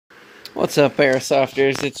What's up,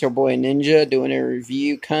 Airsofters? It's your boy Ninja doing a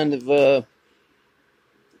review, kind of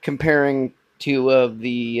comparing two of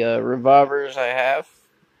the revolvers I have.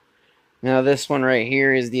 Now, this one right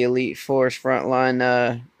here is the H8R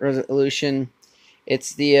Frontline resolution.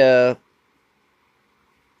 It's the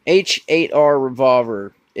H8R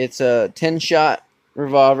revolver. It's a 10-shot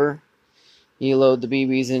revolver. You load the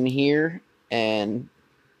BBs in here, and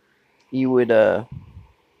you would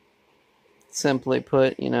simply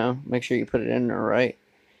put, make sure you put it in the right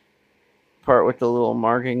part with the little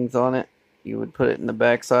markings on it. You would put it in the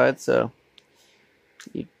back side, so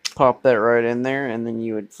you pop that right in there, and then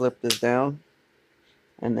you would flip this down,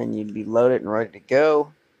 and then you'd be loaded and ready to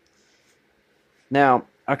go. Now,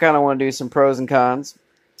 I kind of want to do some pros and cons.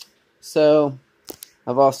 So,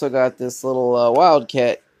 I've also got this little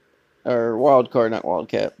Wildcat, or Wild Card, not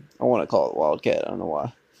Wildcat. I want to call it Wildcat, I don't know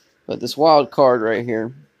why. But this Wild Card right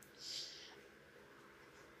here.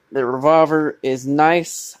 The revolver is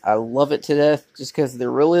nice. I love it to death just because of the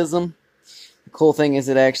realism. The cool thing is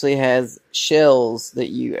it actually has shells that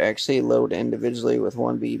you actually load individually with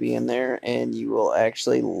one BB in there, and you will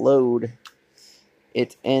actually load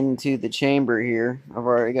it into the chamber here. I've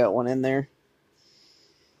already got one in there.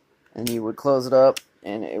 And you would close it up,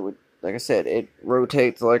 and it would, like I said, it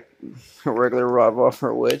rotates like a regular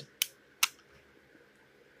revolver would.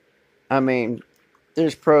 I mean,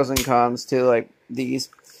 there's pros and cons to like these.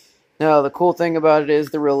 Now, the cool thing about it is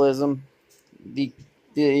the realism. The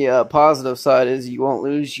positive side is you won't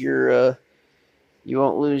lose your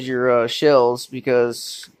shells,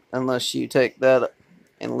 because unless you take that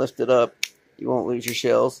and lift it up, you won't lose your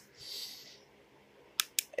shells.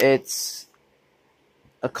 It's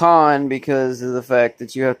a con because of the fact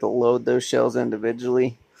that you have to load those shells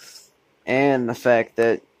individually, and the fact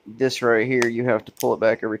that this right here, you have to pull it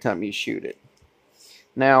back every time you shoot it.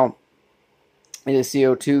 Now, it is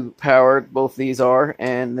CO2 powered, both these are,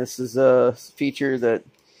 and this is a feature that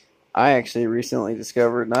I actually recently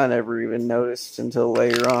discovered, and I never even noticed until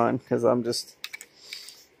later on, because I just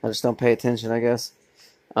don't pay attention, I guess.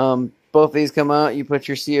 Both these come out, you put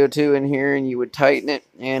your CO2 in here, and you would tighten it,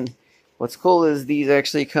 and what's cool is these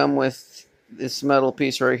actually come with this metal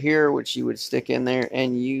piece right here, which you would stick in there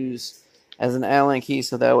and use as an Allen key,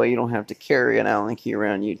 so that way you don't have to carry an Allen key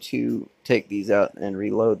around you to take these out and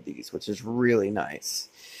reload these, which is really nice.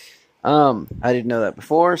 I didn't know that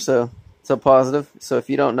before, so it's a positive. So if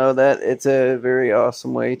you don't know that, it's a very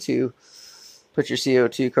awesome way to put your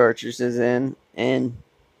CO2 cartridges in and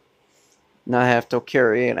not have to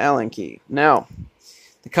carry an Allen key. Now,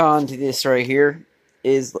 the con to this right here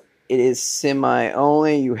is it is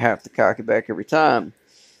semi-only. You have to cock it back every time.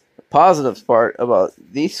 The positive part about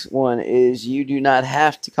this one is you do not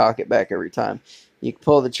have to cock it back every time. You can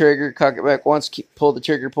pull the trigger, cock it back once, pull the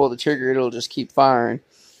trigger, it'll just keep firing.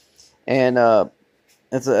 And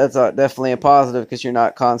that's definitely a positive, because you're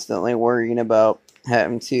not constantly worrying about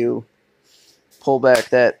having to pull back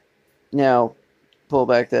that hammer.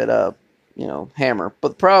 But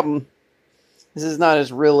the problem, this is not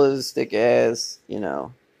as realistic as,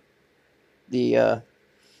 the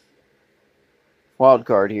Wild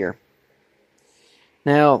Card here.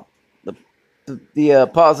 Now, the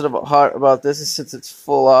positive about this is, since it's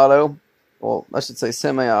full auto, well, I should say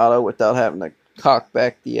semi-auto, without having to cock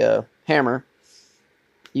back the hammer,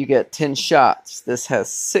 you get 10 shots. This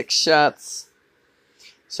has 6 shots.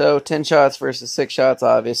 So 10 shots versus 6 shots,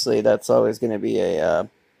 obviously, that's always going to be a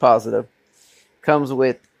positive. Comes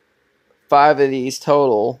with 5 of these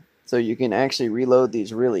total, so you can actually reload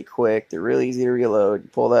these really quick. They're really easy to reload. You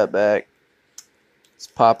pull that back,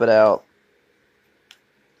 just pop it out.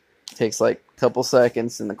 It takes like a couple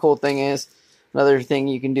seconds. And the cool thing is, another thing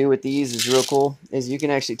you can do with these is real cool, is you can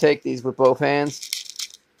actually take these with both hands,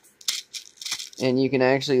 and you can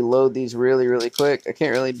actually load these really, really quick. I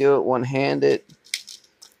can't really do it one-handed,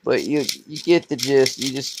 but you get the gist.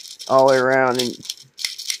 You just all the way around, and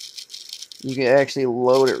you can actually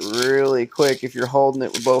load it really quick. If you're holding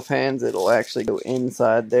it with both hands, it'll actually go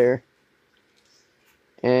inside there.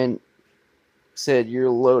 And said you're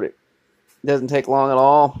loaded. It doesn't take long at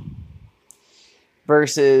all.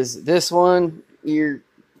 Versus this one, you're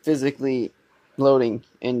physically loading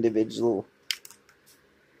individual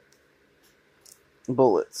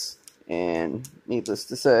bullets. And needless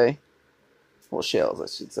to say, well, shells, I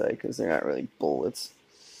should say, because they're not really bullets.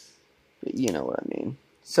 But you know what I mean.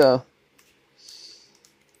 So,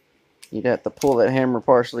 you'd have to pull that hammer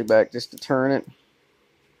partially back just to turn it.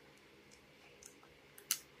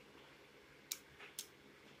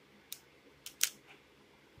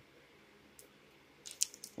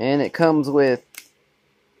 And it comes with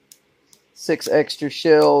 6 extra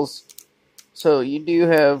shells So you do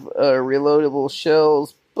have reloadable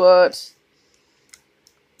shells, but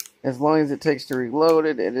as long as it takes to reload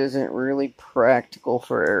it, it isn't really practical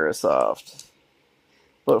for airsoft.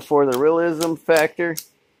 But for the realism factor,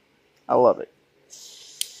 I love it.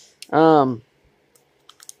 Another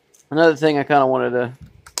thing I kind of wanted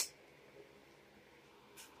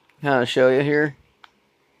to show you here.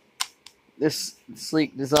 This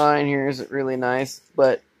sleek design here isn't really nice,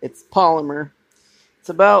 but it's polymer. It's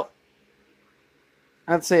about,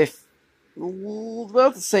 I'd say,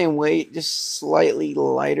 about the same weight, just slightly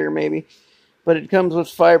lighter maybe. But it comes with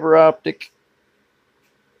fiber optic,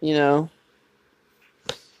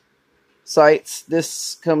 sights.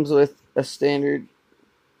 This comes with a standard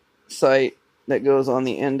sight that goes on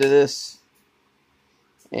the end of this.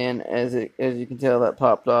 And as you can tell, that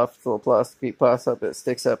popped off. It's a little plastic piece pops up. It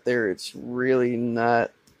sticks up there. It's really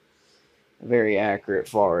not very accurate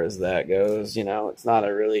as far as that goes. It's not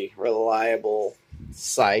a really reliable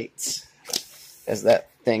sight, as that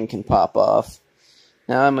thing can pop off.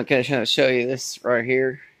 Now I'm going to show you this right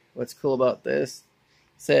here. What's cool about this?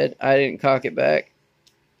 Said I didn't cock it back.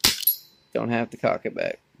 Don't have to cock it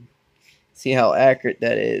back. See how accurate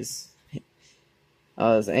that is.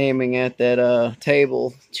 I was aiming at that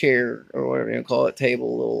table, chair, or whatever you call it,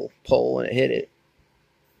 table, little pole, and it hit it.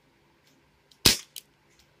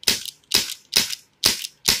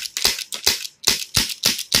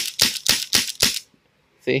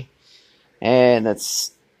 See? And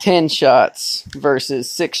that's 10 shots versus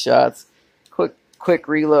 6 shots. Quick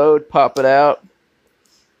reload, pop it out,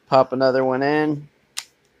 pop another one in,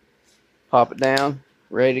 pop it down,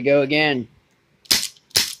 ready to go again.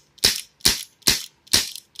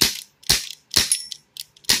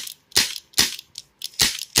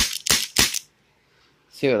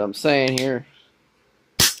 See what I'm saying here?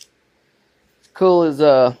 Cool is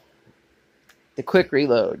the quick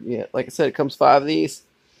reload. Yeah, like I said, it comes 5 of these.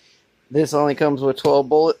 This only comes with 12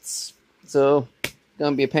 bullets, so it's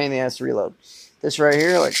gonna be a pain in the ass to reload. This right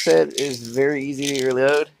here, like I said, is very easy to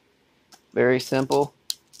reload. Very simple.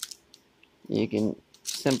 You can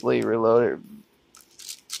simply reload it.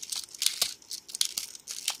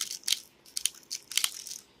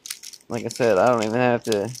 Like I said, I don't even have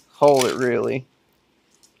to hold it really.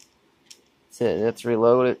 That's it. Let's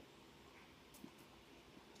reload it.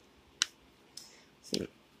 See.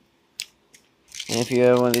 And if you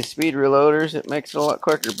have one of these speed reloaders, it makes it a lot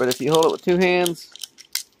quicker. But if you hold it with 2 hands,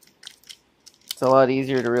 it's a lot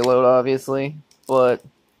easier to reload, obviously. But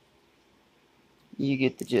you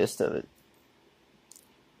get the gist of it.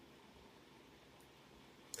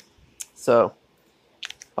 So,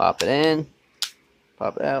 pop it in,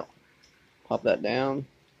 pop it out, pop that down.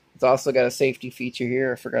 It's also got a safety feature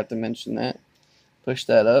here. I forgot to mention that. Push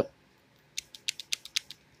that up.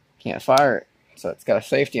 Can't fire it. So it's got a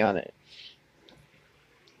safety on it.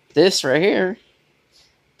 This right here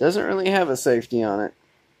doesn't really have a safety on it.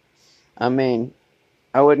 I mean,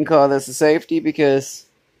 I wouldn't call this a safety because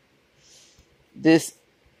this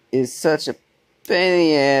is such a pain in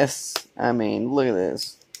the ass. I mean, look at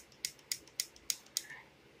this.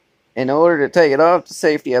 In order to take it off the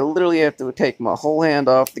safety, I literally have to take my whole hand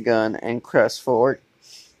off the gun and press forward.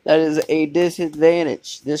 That is a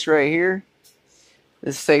disadvantage. This right here,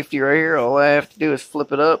 this safety right here, all I have to do is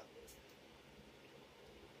flip it up.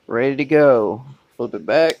 Ready to go. Flip it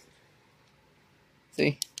back.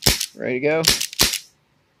 See? Ready to go.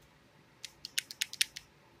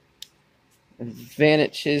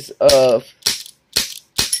 Advantages of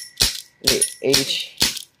the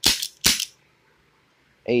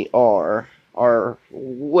H8R are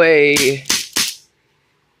way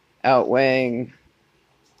outweighing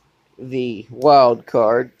the wild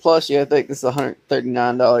card. Plus, you have to think this is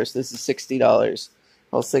 $139. This is $60.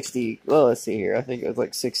 Well, 60. Well, let's see here. I think it was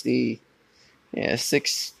like 60. Yeah,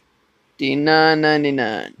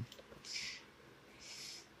 $69.99.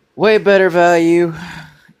 Way better value,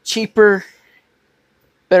 cheaper,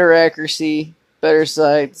 better accuracy, better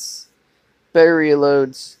sights, better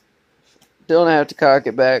reloads. Don't have to cock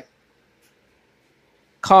it back.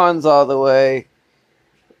 Cons all the way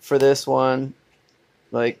for this one.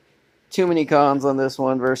 Like, too many cons on this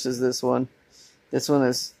one versus this one. This one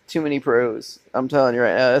is too many pros. I'm telling you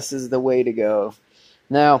right now, this is the way to go.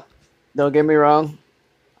 Now, don't get me wrong.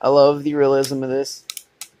 I love the realism of this.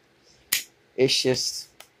 It's just,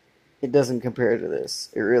 it doesn't compare to this.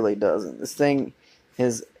 It really doesn't. This thing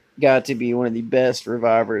has got to be one of the best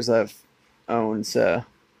revivers I've owned. So,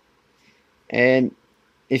 and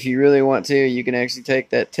if you really want to, you can actually take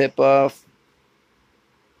that tip off,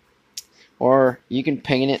 or you can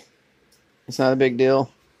paint it. It's not a big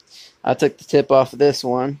deal. I took the tip off of this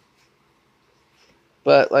one,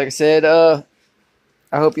 But like I said, I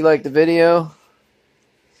hope you liked the video.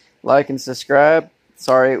 Like and subscribe.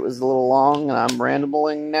 Sorry it was a little long and I'm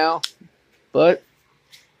rambling now. But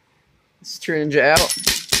this is True Ninja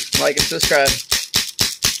out. Like and subscribe.